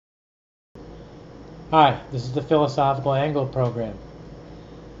Hi, this is the Philosophical Angle program,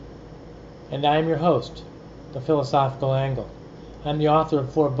 and I'm your host, the Philosophical Angle. I'm the author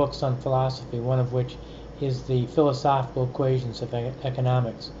of 4 books on philosophy, one of which is the Philosophical Equations of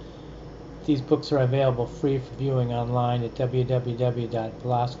Economics. These books are available free for viewing online at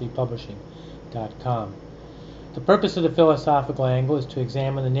www.philosophypublishing.com. The purpose of the Philosophical Angle is to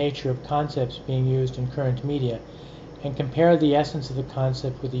examine the nature of concepts being used in current media and compare the essence of the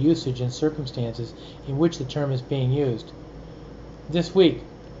concept with the usage and circumstances in which the term is being used. This week,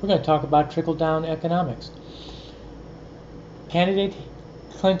 we're going to talk about trickle-down economics. Candidate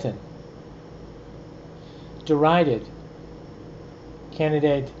Clinton derided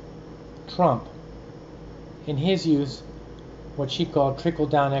candidate Trump in his use what she called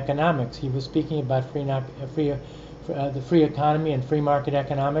trickle-down economics. He was speaking about the free economy and free market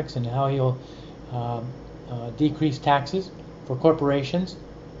economics and how he'll decrease taxes for corporations,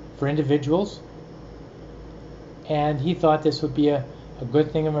 for individuals, and he thought this would be a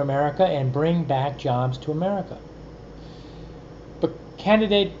good thing of America and bring back jobs to America. But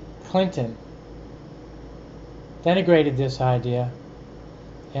candidate Clinton denigrated this idea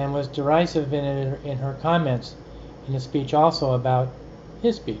and was derisive in her comments in a speech also about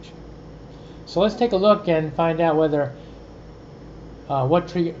his speech. So let's take a look and find out whether what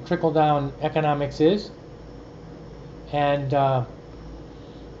trickle-down economics is, and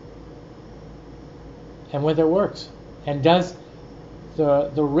whether it works, and does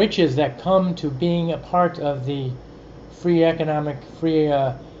the riches that come to being a part of the free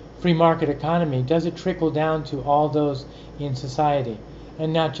market economy, does it trickle down to all those in society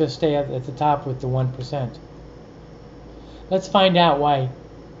and not just stay at the top with the 1%? Let's find out why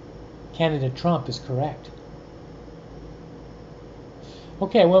candidate Trump is correct.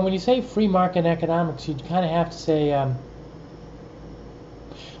 Okay, well, when you say free market economics, you kind of have to say,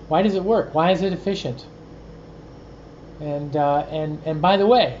 why does it work? Why is it efficient? And by the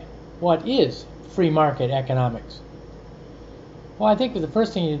way, what is free market economics? Well, I think the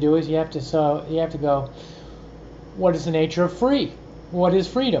first thing you do is you have to go, what is the nature of free? What is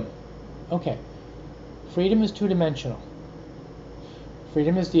freedom? Okay, freedom is two-dimensional.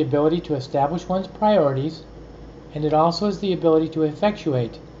 Freedom is the ability to establish one's priorities, and it also is the ability to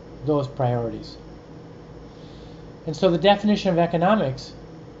effectuate those priorities. And so the definition of economics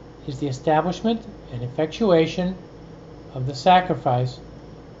is the establishment and effectuation of the sacrifice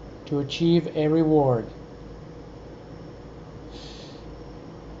to achieve a reward.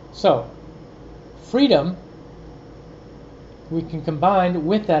 So, freedom we can combine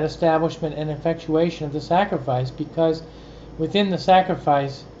with that establishment and effectuation of the sacrifice, because within the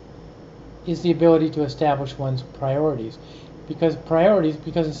sacrifice is the ability to establish one's priorities. Because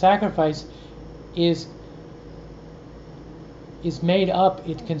the sacrifice is made up,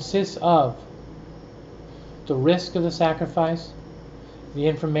 it consists of the risk of the sacrifice, the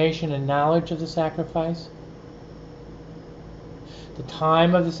information and knowledge of the sacrifice, the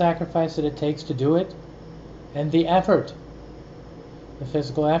time of the sacrifice that it takes to do it, and the effort, the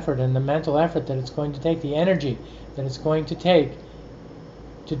physical effort and the mental effort that it's going to take, the energy that it's going to take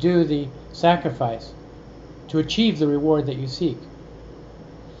to do the sacrifice, to achieve the reward that you seek.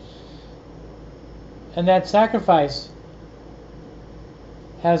 And that sacrifice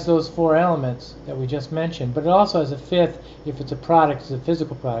has those 4 elements that we just mentioned, but it also has a 5th if it's a product, it's a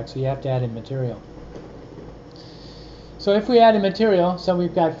physical product, so you have to add in material. So if we add in material, so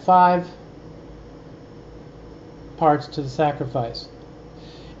we've got 5 parts to the sacrifice.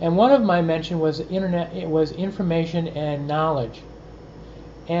 And one of my mention was information and knowledge.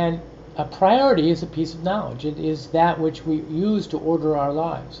 And a priority is a piece of knowledge. It is that which we use to order our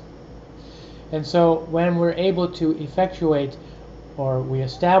lives. And so when we're able to effectuate or we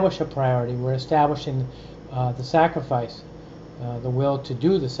establish a priority, we're establishing the sacrifice, the will to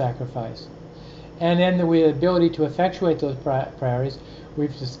do the sacrifice. And then the ability to effectuate those priorities,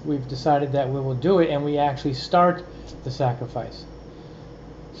 we've decided that we will do it, and we actually start the sacrifice.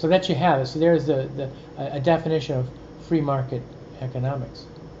 So that you have it. So there's a definition of free market economics.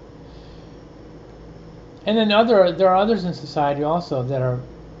 And then there are others in society also that are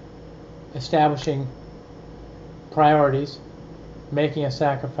establishing priorities, making a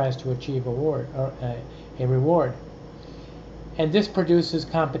sacrifice to achieve a reward. And this produces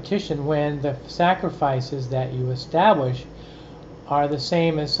competition when the sacrifices that you establish are the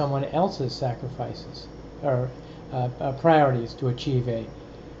same as someone else's sacrifices or priorities to achieve a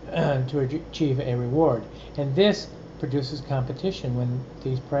reward. And this produces competition when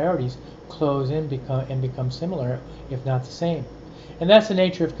these priorities close in become similar, if not the same. And that's the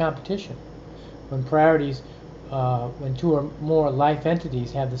nature of competition. When priorities, when 2 or more life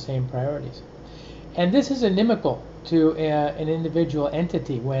entities have the same priorities. And this is inimical to an individual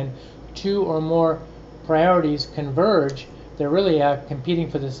entity. When two or more priorities converge, they're really competing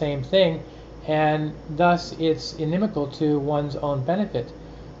for the same thing, and thus it's inimical to one's own benefit.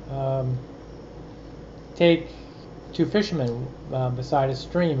 Take two fishermen beside a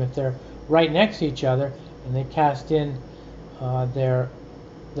stream. If they're right next to each other and they cast in their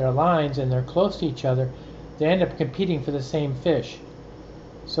lines and they're close to each other, they end up competing for the same fish.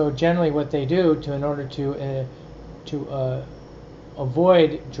 So generally, what they do in order to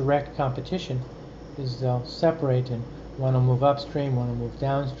avoid direct competition is they'll separate, and one will move upstream, one will move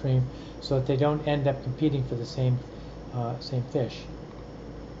downstream, so that they don't end up competing for the same fish.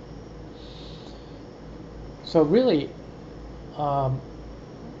 So really,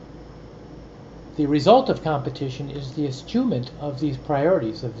 the result of competition is the eschewment of these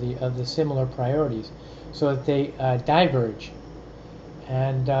priorities, of the similar priorities, so that they diverge.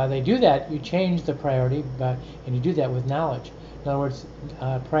 And they do that. You change the priority, and you do that with knowledge. In other words,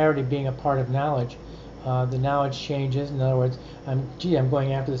 priority being a part of knowledge, the knowledge changes. In other words, I'm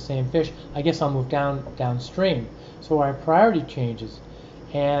going after the same fish. I guess I'll move downstream. So our priority changes,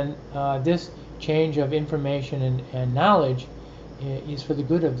 and this change of information and knowledge is for the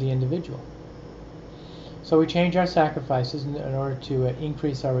good of the individual. So we change our sacrifices in order to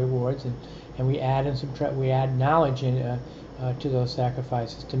increase our rewards, and we add and subtract. We add knowledge to those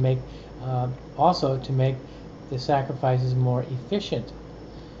sacrifices to make to make the sacrifices more efficient.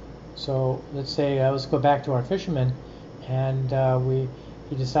 So let's say let's go back to our fisherman, and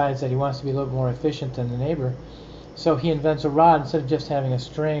he decides that he wants to be a little more efficient than the neighbor. So he invents a rod. Instead of just having a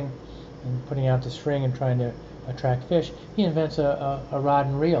string and putting out the string and trying to attract fish, he invents a rod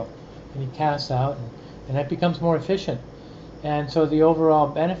and reel, and he casts out, and that becomes more efficient. And so the overall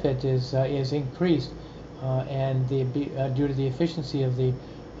benefit is increased, and due to the efficiency of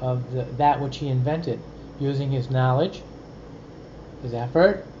that which he invented, using his knowledge, his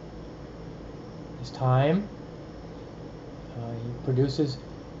effort, his time, he produces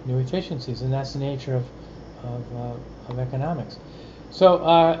new efficiencies, and that's the nature of economics. So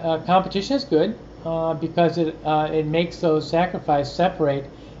competition is good because it makes those sacrifices separate,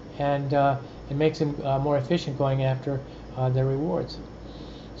 and it makes them more efficient going after their rewards.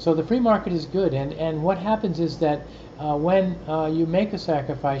 So the free market is good, and what happens is that when you make a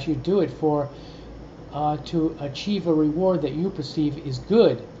sacrifice, you do it to achieve a reward that you perceive is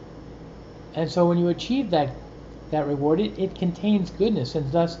good. And so when you achieve that reward, it contains goodness, and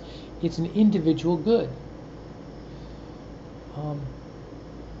thus it's an individual good.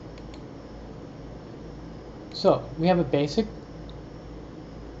 So we have a basic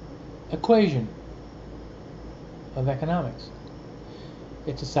equation of economics.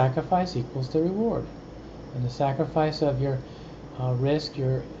 It's a sacrifice equals the reward. And the sacrifice of your risk,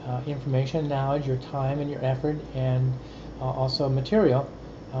 your information, knowledge, your time, and your effort, and also material,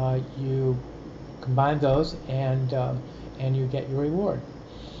 you combine those, and you get your reward.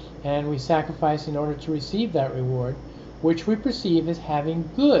 And we sacrifice in order to receive that reward, which we perceive as having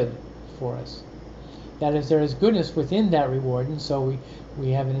good for us. That is, there is goodness within that reward, and so we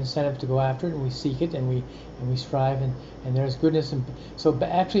have an incentive to go after it, and we seek it, and we strive, and there's goodness. But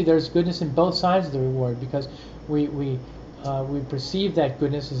actually there's goodness in both sides of the reward, because we perceive that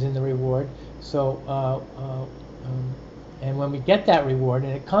goodness is in the reward. So and when we get that reward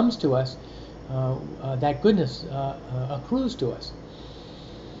and it comes to us, that goodness accrues to us.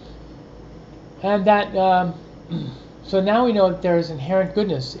 And that so now we know that there is inherent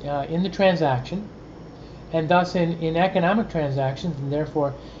goodness in the transaction, and thus in economic transactions, and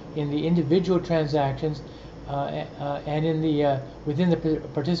therefore in the individual transactions, and in the within the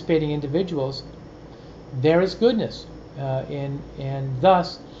participating individuals, there is goodness, and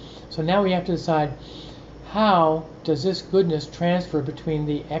thus, so now we have to decide, how does this goodness transfer between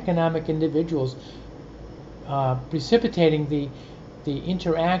the economic individuals, precipitating the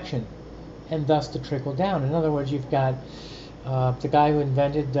interaction, and thus the trickle down. In other words, you've got the guy who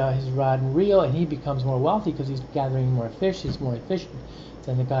invented his rod and reel, and he becomes more wealthy because he's gathering more fish. He's more efficient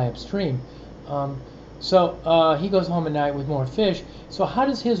than the guy upstream. So he goes home at night with more fish. So how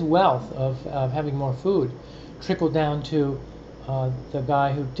does his wealth of having more food trickle down to the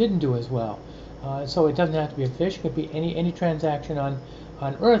guy who didn't do as well? So it doesn't have to be a fish. It could be any transaction on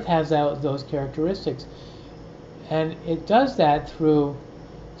Earth has those characteristics. And it does that through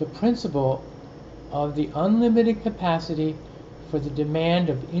the principle of the unlimited capacity for the demand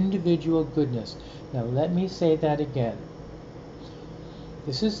of individual goodness. Now let me say that again.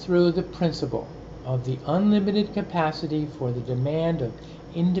 This is through the principle of the unlimited capacity for the demand of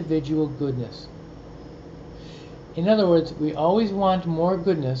individual goodness. In other words, we always want more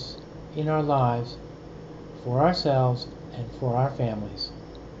goodness in our lives for ourselves and for our families.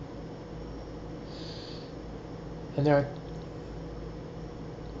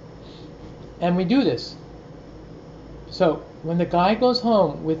 And we do this. So when the guy goes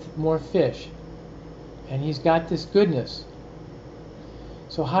home with more fish, and he's got this goodness,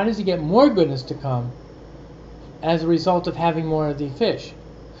 so how does he get more goodness to come as a result of having more of the fish?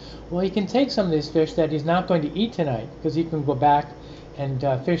 Well, he can take some of these fish that he's not going to eat tonight, because he can go back and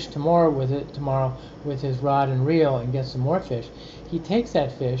fish tomorrow with his rod and reel and get some more fish. He takes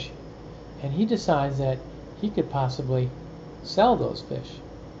that fish and he decides that he could possibly sell those fish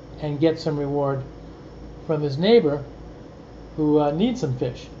and get some reward from his neighbor who needs some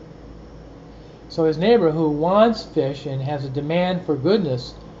fish. So his neighbor who wants fish and has a demand for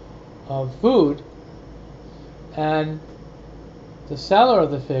goodness of food, and the seller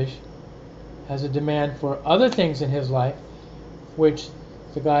of the fish has a demand for other things in his life, which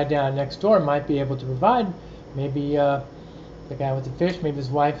the guy down next door might be able to provide. Maybe the guy with the fish, maybe his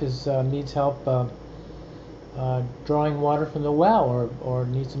wife needs help drawing water from the well, or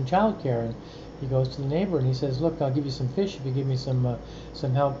needs some child care, and he goes to the neighbor and he says, look, I'll give you some fish if you give me some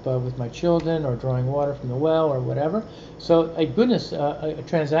help with my children, or drawing water from the well, or whatever. So a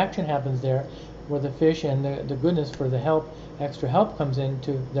transaction happens there where the fish and the goodness for the help, extra help, comes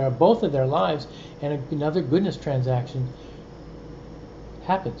into both of their lives, and another goodness transaction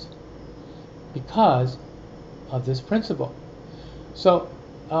happens because of this principle. So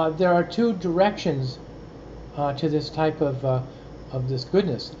there are two directions to this type of this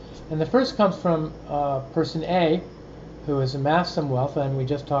goodness. And the first comes from person A, who has amassed some wealth, and we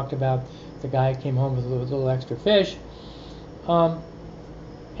just talked about the guy who came home with a little extra fish.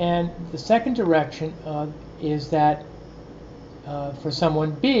 And the second direction is that for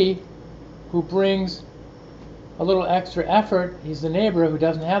someone B, who brings a little extra effort. He's the neighbor who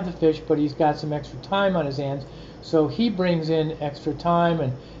doesn't have the fish, but he's got some extra time on his hands, so he brings in extra time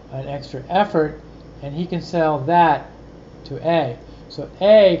and an extra effort, and he can sell that to A. So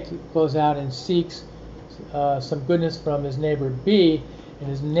A goes out and seeks some goodness from his neighbor B, and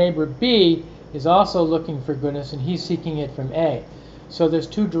his neighbor B is also looking for goodness, and he's seeking it from A. So there's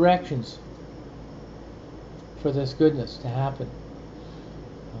two directions for this goodness to happen.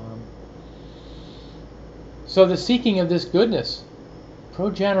 So the seeking of this goodness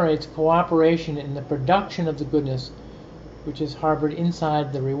progenerates cooperation in the production of the goodness which is harbored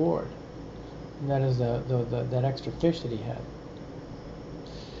inside the reward. And that is that extra fish that he had.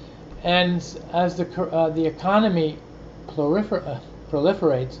 And as the economy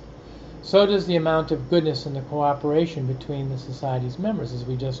proliferates, so does the amount of goodness and the cooperation between the society's members, as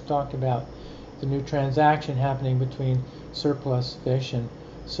we just talked about the new transaction happening between surplus fish and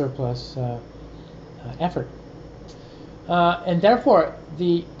surplus effort. And therefore,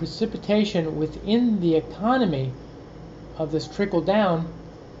 the precipitation within the economy of this trickle down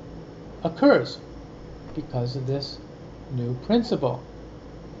occurs because of this new principle.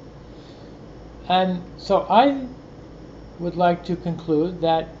 And so I would like to conclude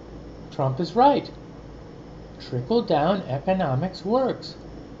that Trump is right. Trickle-down economics works.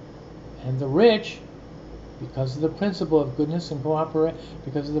 And the rich, because of the principle of goodness and cooperation,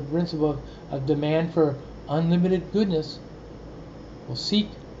 because of the principle of demand for unlimited goodness, will seek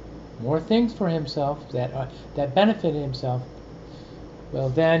more things for himself that benefit himself, will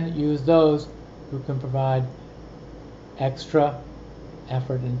then use those who can provide extra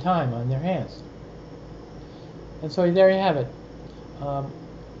effort and time on their hands. And so there you have it.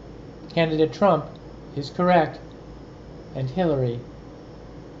 Candidate Trump is correct, and Hillary,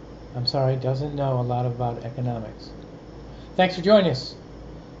 I'm sorry, doesn't know a lot about economics. Thanks for joining us,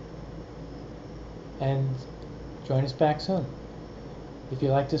 and join us back soon. If you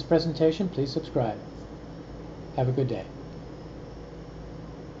like this presentation, please subscribe. Have a good day.